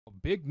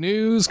Big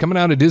news coming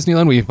out of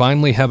Disneyland. We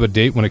finally have a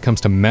date when it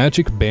comes to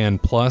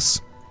MagicBand Plus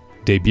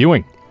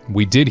debuting.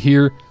 We did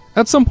hear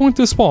at some point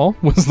this fall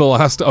was the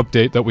last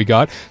update that we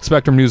got.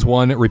 Spectrum News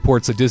 1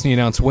 reports that Disney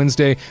announced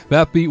Wednesday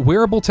that the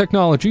wearable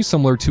technology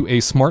similar to a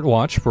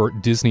smartwatch for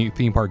Disney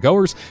theme park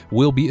goers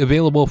will be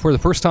available for the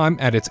first time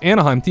at its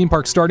Anaheim theme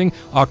park starting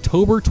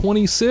October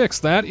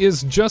 26th. That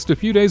is just a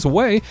few days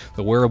away.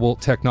 The wearable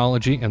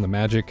technology and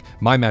the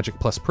My Magic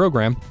Plus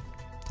program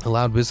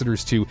allowed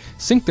visitors to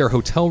sync their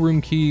hotel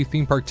room key,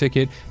 theme park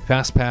ticket,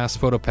 fast pass,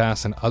 photo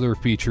pass, and other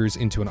features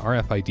into an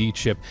RFID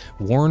chip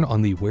worn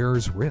on the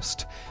wearer's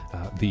wrist.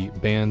 The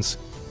bands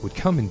would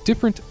come in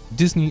different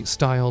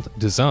Disney-styled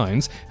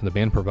designs, and the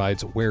band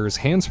provides wearers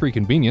hands-free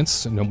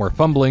convenience. No more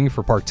fumbling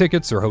for park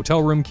tickets or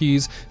hotel room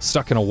keys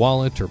stuck in a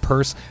wallet or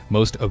purse.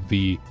 Most of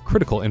the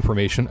critical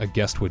information a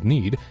guest would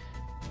need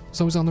is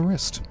always on the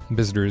wrist.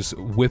 Visitors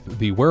with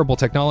the wearable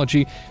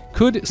technology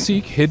could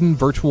seek hidden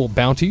virtual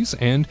bounties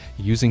and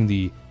using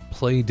the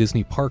Play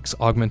Disney Parks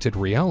augmented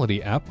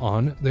reality app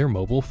on their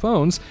mobile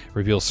phones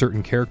reveal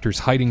certain characters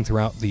hiding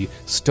throughout the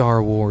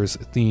Star Wars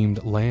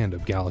themed land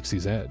of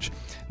Galaxy's Edge.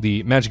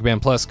 The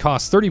MagicBand Plus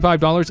costs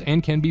 $35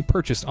 and can be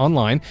purchased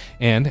online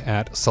and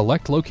at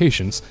select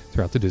locations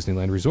throughout the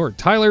Disneyland Resort.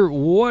 Tyler,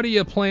 what do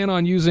you plan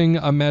on using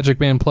a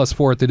MagicBand Plus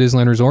for at the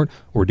Disneyland Resort,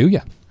 or do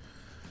you?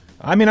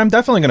 I mean, I'm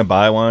definitely going to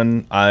buy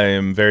one.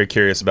 I'm very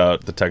curious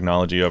about the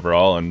technology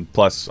overall, and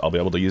plus I'll be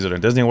able to use it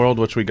in Disney World,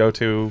 which we go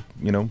to,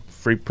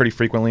 pretty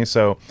frequently.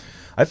 So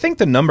I think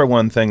the number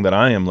one thing that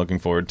I am looking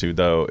forward to,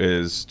 though,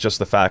 is just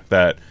the fact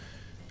that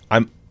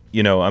I'm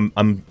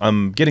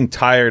getting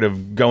tired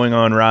of going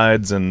on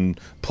rides and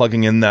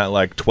plugging in that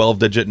like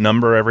 12-digit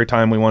number every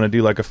time we want to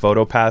do like a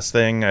photo pass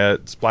thing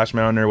at Splash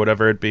Mountain or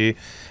whatever it be.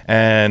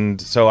 And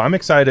so I'm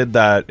excited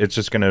that it's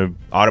just going to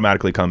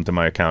automatically come to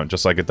my account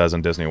just like it does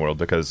in Disney World,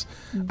 because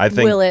I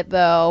think... Will it,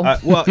 though?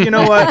 Well, you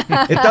know what?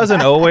 It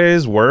doesn't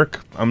always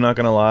work. I'm not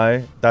going to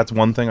lie. That's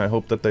one thing I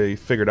hope that they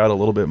figured out a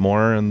little bit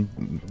more,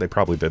 and they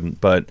probably didn't.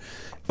 But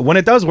when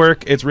it does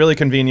work, it's really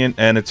convenient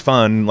and it's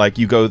fun. Like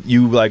you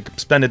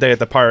spend a day at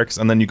the parks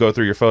and then you go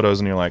through your photos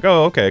and you're like,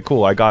 oh, okay,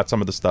 cool. I got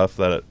some of the stuff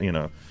that,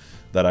 and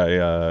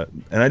I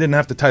didn't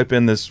have to type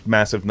in this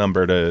massive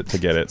number to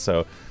get it.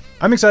 So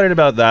I'm excited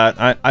about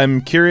that.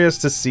 I'm curious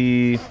to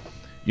see,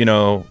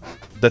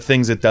 the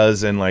things it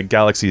does in like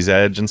Galaxy's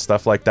Edge and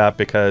stuff like that,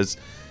 because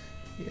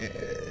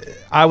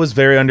I was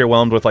very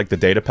underwhelmed with like the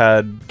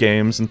datapad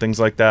games and things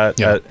like that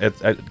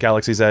at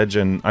Galaxy's Edge,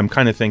 and I'm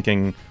kind of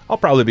thinking I'll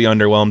probably be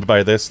underwhelmed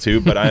by this too.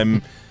 But I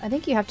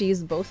think you have to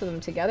use both of them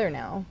together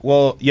now.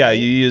 Well, yeah,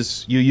 you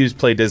use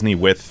Play Disney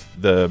with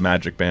the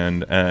Magic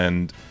Band,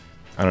 and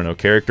I don't know,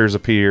 characters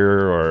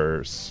appear,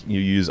 or you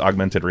use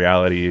augmented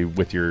reality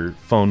with your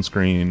phone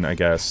screen, I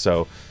guess.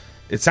 So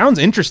it sounds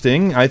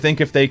interesting. I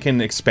think if they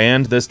can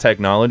expand this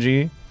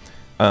technology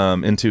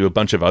into a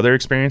bunch of other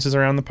experiences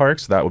around the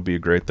parks, that would be a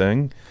great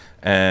thing.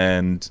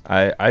 And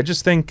I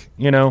just think,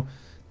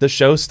 the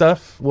show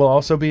stuff will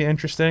also be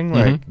interesting,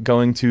 like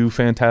going to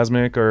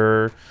Fantasmic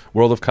or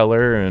World of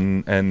Color,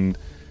 and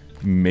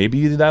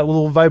maybe that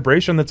little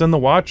vibration that's in the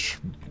watch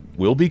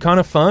will be kind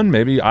of fun.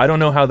 Maybe, I don't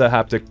know how the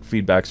haptic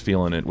feedback's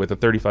feeling it with a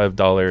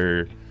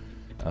 $35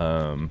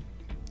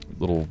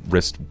 little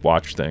wrist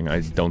watch thing. I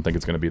don't think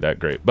it's going to be that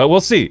great, but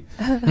we'll see.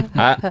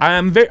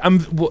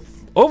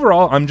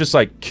 Overall, I'm just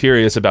like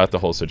curious about the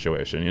whole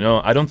situation.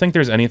 I don't think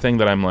there's anything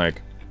that I'm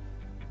like,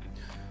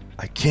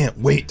 I can't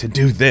wait to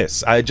do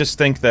this. I just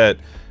think that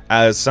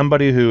as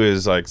somebody who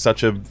is like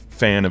such a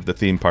fan of the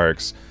theme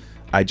parks,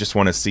 I just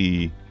want to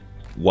see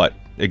what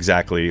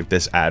exactly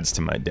this adds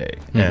to my day.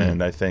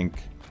 And I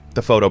think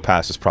the photo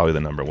pass is probably the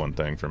number one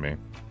thing for me.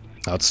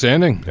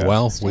 Outstanding. Yeah.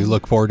 Well, we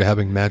look forward to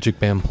having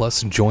MagicBand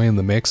Plus join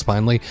the mix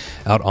finally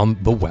out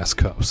on the West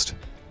Coast.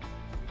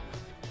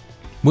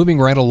 Moving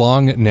right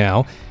along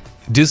now,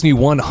 Disney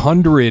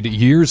 100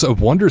 Years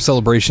of Wonder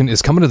celebration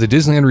is coming to the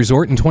Disneyland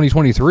Resort in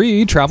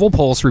 2023. Travel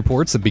Pulse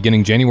reports that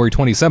beginning January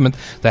 27th,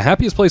 the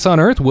happiest place on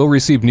Earth will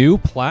receive new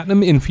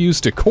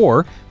platinum-infused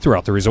decor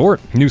throughout the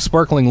resort. New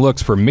sparkling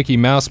looks for Mickey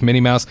Mouse,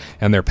 Minnie Mouse,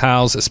 and their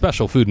pals,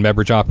 special food and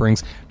beverage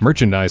offerings,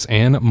 merchandise,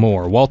 and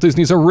more. Walt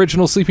Disney's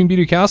original Sleeping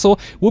Beauty castle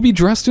will be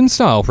dressed in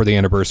style for the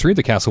anniversary.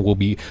 The castle will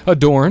be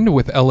adorned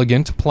with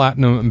elegant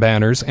platinum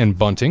banners and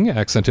bunting,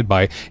 accented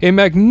by a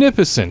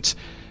magnificent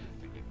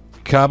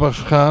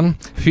cabochon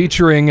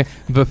featuring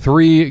the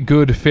three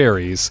good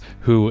fairies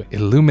who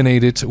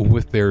illuminate it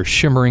with their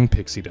shimmering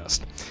pixie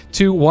dust.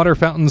 2 water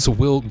fountains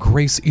will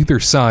grace either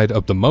side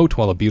of the moat,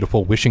 while a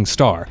beautiful wishing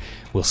star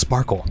will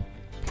sparkle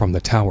from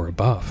the tower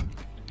above.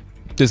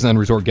 Disneyland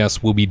Resort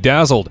guests will be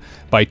dazzled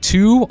by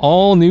 2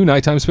 all-new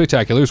nighttime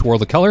spectaculars,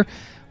 World of Color,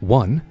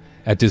 one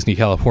at Disney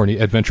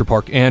California Adventure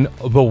Park, and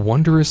the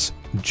wondrous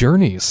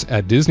Journeys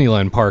at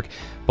Disneyland Park,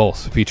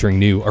 both featuring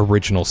new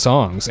original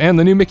songs. And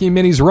the new Mickey and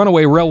Minnie's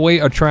Runaway Railway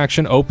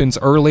attraction opens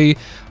early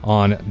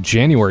on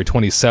January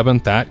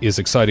 27th. That is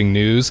exciting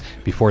news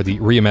before the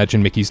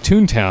reimagined Mickey's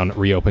Toontown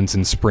reopens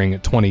in spring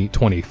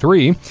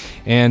 2023.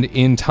 And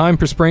in time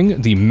for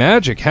spring, the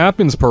Magic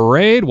Happens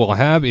Parade will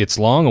have its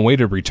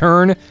long-awaited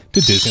return to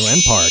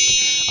Disneyland Park.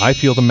 I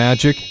feel the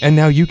magic, and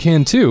now you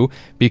can too,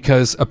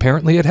 because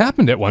apparently it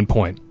happened at one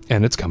point.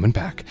 And it's coming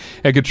back.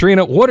 Hey,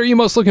 Katrina, what are you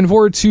most looking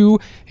forward to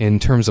in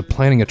terms of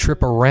planning a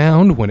trip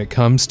around when it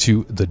comes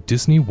to the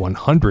Disney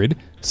 100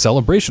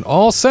 celebration?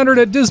 All centered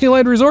at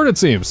Disneyland Resort, it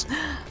seems.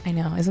 I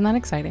know. Isn't that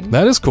exciting?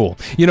 That is cool.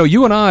 You know,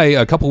 you and I,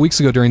 a couple weeks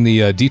ago during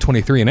the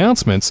D23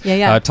 announcements,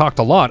 talked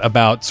a lot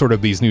about sort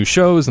of these new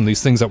shows and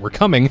these things that were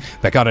coming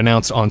that got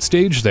announced on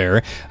stage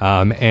there.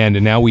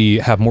 And now we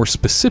have more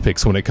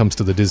specifics when it comes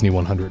to the Disney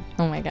 100.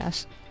 Oh, my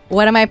gosh.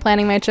 What am I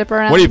planning my trip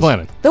around? What are you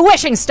planning? The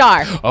Wishing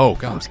Star. Oh,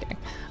 God. I'm just kidding.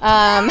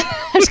 I'm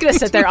just going to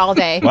sit there all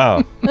day. Wow.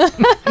 Look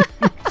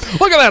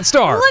at that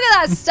star. Look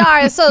at that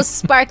star. It's so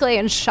sparkly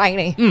and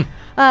shiny. You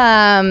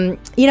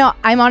know,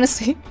 I'm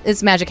honestly,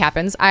 it's Magic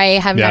Happens. I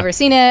have never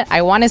seen it.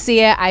 I want to see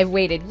it. I've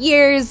waited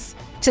years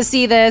to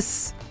see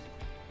this.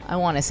 I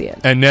want to see it.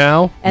 And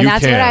now and you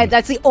that's can. what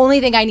that's the only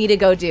thing I need to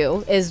go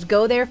do is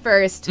go there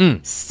first,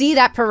 see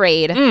that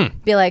parade,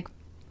 be like,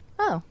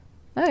 oh,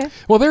 okay.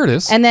 Well, there it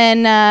is. And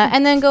then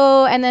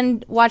go and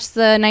then watch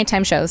the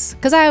nighttime shows,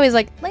 because I always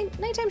like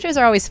nighttime shows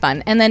are always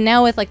fun. And then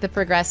now with like the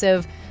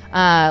progressive,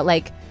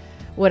 like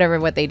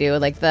what they do,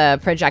 like the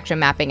projection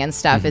mapping and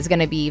stuff is going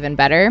to be even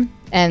better.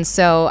 And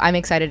so I'm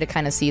excited to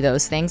kind of see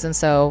those things. And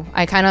so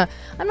I'm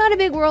not a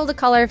big World of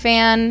Color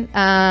fan,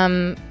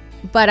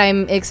 but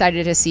I'm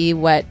excited to see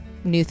what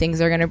new things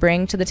they're going to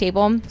bring to the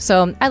table.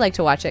 So I like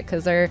to watch it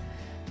because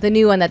the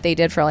new one that they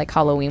did for like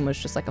Halloween was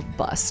just like a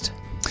bust.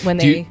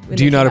 Do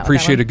you not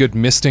appreciate a good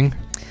misting?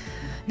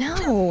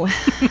 No,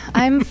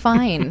 I'm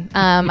fine.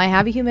 I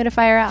have a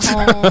humidifier at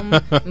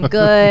home. I'm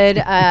good.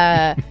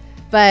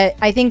 But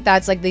I think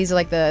that's like, these are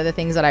like the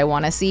things that I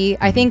want to see.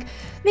 I think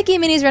Mickey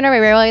and Minnie's Runaway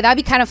Railway,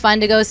 that'd be kind of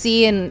fun to go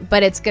see,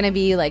 but it's going to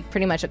be like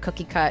pretty much a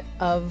cookie cut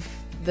of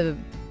the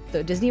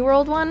Disney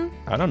World one.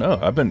 I don't know.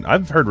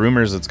 I've heard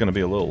rumors it's going to be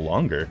a little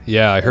longer.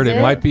 Yeah, I heard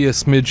it might be a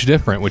smidge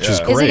different, which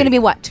is great. Is it going to be,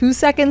 what, 2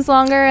 seconds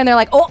longer? And they're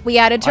like, oh, we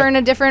had to turn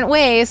a different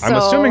way. So I'm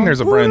assuming there's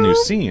a brand new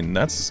scene.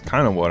 That's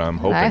kind of what I'm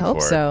hoping for. I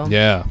hope so.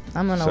 Yeah.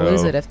 I'm going to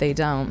lose it if they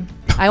don't.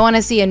 I want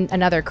to see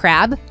another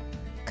crab,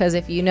 because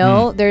if you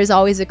know, there's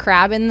always a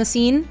crab in the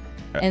scene.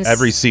 And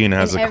every scene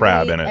has a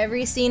crab in it.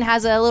 Every scene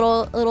has a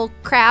little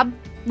crab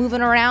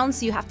moving around,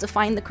 so you have to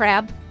find the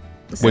crab.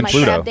 This is my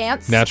Pluto. crab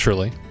dance.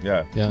 Naturally.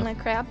 Yeah. My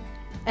crab.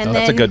 And Oh,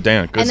 then, that's a good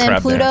dance. Good and then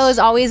crab Pluto dance. is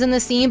always in the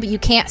scene, but you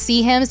can't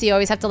see him, so you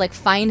always have to like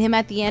find him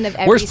at the end of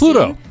every Where's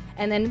Pluto? scene.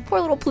 And then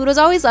poor little Pluto's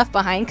always left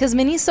behind because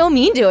Minnie's so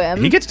mean to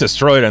him. He gets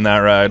destroyed in that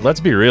ride. Let's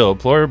be real.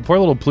 Poor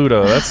little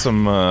Pluto. That's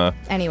some.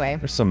 Anyway,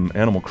 there's some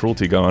animal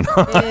cruelty going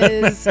on.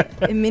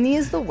 Minnie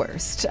is the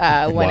worst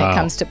when it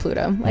comes to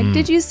Pluto. Like,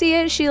 did you see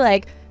it? She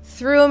like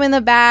threw him in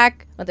the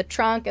back with the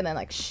trunk and then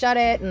like shut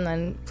it, and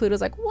then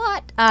Pluto's like,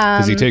 what?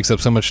 Because he takes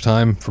up so much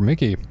time for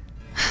Mickey.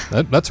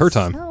 That's her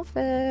time.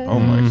 Selfish. Oh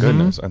my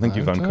goodness! I think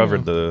you've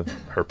uncovered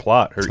her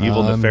plot, her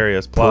evil,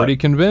 nefarious plot. Pretty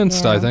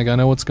convinced. I think I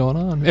know what's going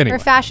on. Anyway, Her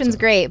fashion's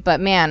great, but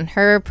man,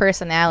 her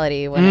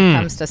personality when it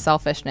comes to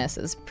selfishness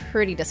is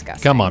pretty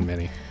disgusting. Come on,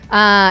 Minnie.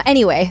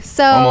 Anyway,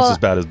 so Almost as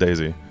bad as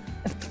Daisy.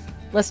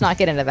 let's not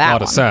get into that. A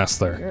lot one. of sass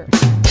there.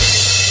 Yeah.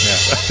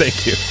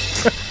 Thank you.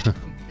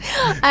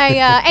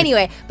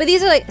 Anyway, but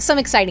these are like some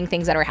exciting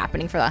things that are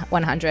happening for the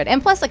 100,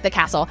 and plus like the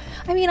castle.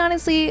 I mean,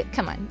 honestly,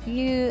 come on,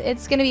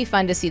 it's gonna be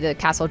fun to see the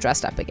castle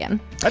dressed up again.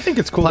 I think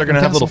it's cool. They're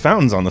gonna have little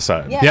fountains on the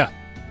side. Yeah.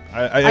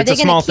 It's a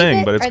small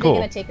thing, but it's cool. Are they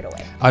gonna take it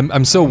away?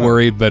 I'm so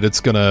worried that it's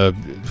gonna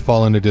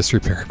fall into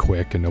disrepair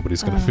quick and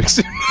nobody's gonna fix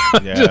it.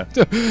 Yeah.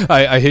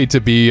 I hate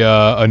to be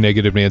a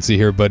negative Nancy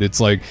here, but it's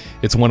like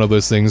it's one of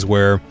those things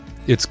where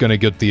it's going to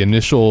get the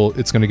initial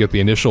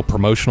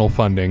promotional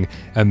funding,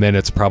 and then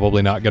it's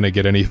probably not going to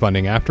get any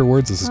funding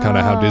afterwards. This is kind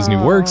of how Disney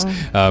works,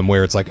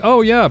 where it's like,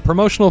 oh yeah,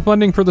 promotional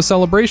funding for the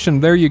celebration,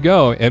 there you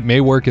go. It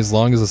may work as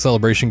long as the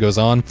celebration goes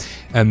on,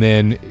 and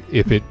then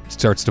if it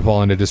starts to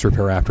fall into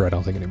disrepair after, I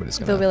don't think anybody's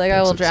going to. They'll be like,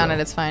 oh, we'll drown it,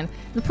 it's fine.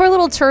 The poor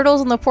little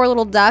turtles and the poor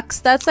little ducks,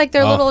 that's like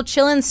their little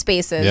chilling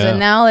spaces, and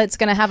now it's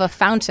going to have a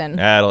fountain.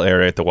 Yeah, it'll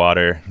aerate the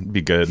water.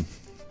 Be good.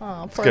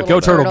 Oh, poor Good.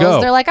 little Go, turtle, turtles.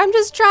 go. They're like, I'm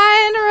just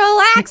trying to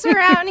relax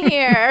around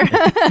here.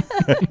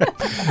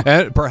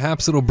 And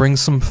perhaps it'll bring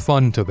some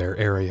fun to their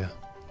area.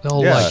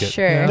 They'll like it.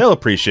 Sure. Yeah. They'll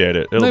appreciate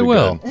it. It'll They be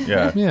will. good.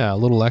 Yeah. Yeah, a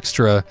little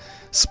extra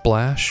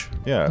splash.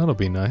 Yeah. That'll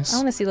be nice. I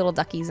want to see little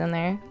duckies in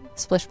there,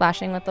 splish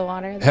splashing with the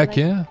water. They're Heck like,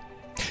 yeah.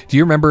 Do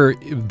you remember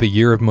the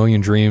Year of Million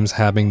Dreams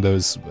having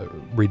those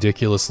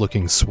ridiculous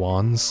looking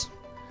swans?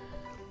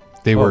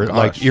 They were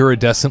like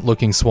iridescent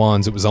looking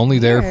swans. It was only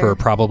there for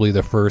probably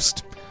the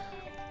first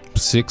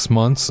 6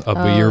 months of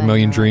the Year of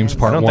Million Dreams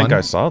Part 1. I don't think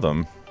I saw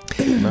them.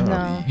 No.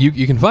 No.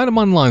 You can find them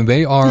online.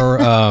 They are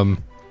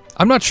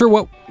I'm not sure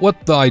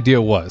what the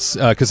idea was,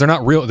 because they're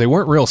not real. They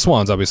weren't real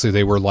swans. Obviously,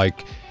 they were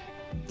like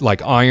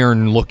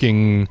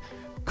iron-looking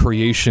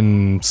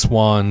creation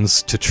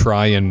swans to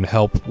try and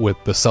help with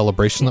the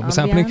celebration that was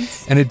happening,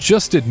 and it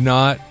just did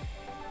not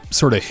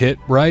sort of hit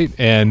right,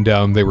 and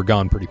they were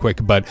gone pretty quick.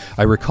 But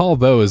I recall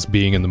those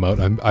being in the moat.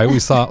 I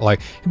always thought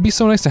like it'd be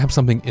so nice to have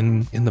something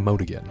in the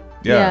moat again.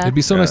 Yeah. It'd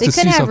be so nice They to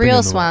see couldn't have something real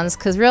in the moat. swans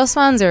because real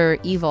swans are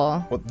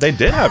evil. Well, they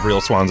did have real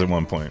swans at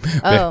one point.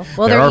 Oh,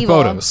 well, there they're are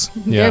evil. photos.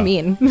 Yeah. They're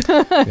mean.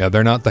 Yeah,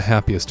 they're not the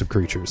happiest of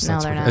creatures. No,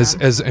 that's they're for-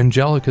 not. As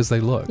angelic as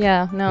they look.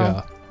 Yeah, no.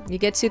 Yeah. You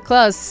get too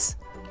close,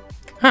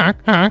 Honk,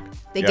 honk.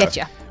 they Yeah. get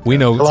you. We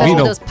know. Hello? We Especially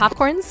know. those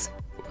popcorns.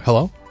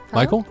 Hello,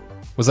 Michael.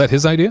 Was that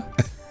his idea?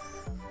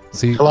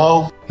 See,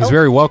 Hello? he's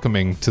very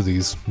welcoming to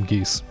these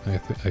geese.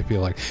 I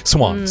feel like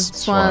swans.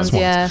 Swans,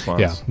 yeah.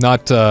 Swans. Yeah,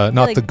 not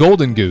like- the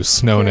golden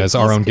goose known like as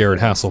our geese own could Garrett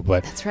be- Hassel,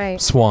 but That's right.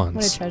 What a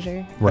swans.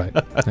 treasure. Right,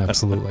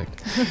 absolutely.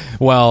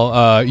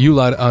 Well, you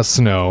let us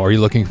know. Are you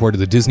looking forward to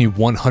the Disney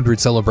 100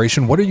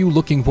 celebration? What are you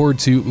looking forward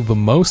to the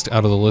most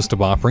out of the list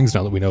of offerings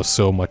now that we know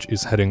so much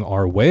is heading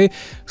our way,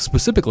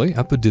 specifically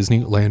at the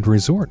Disneyland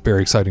Resort?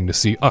 Very exciting to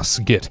see us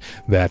get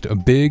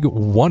that big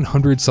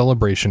 100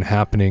 celebration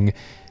happening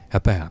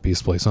at the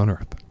happiest place on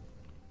earth.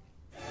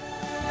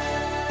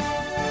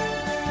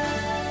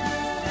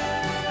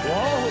 To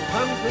all who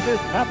come to this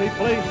happy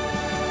place,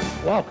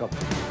 welcome.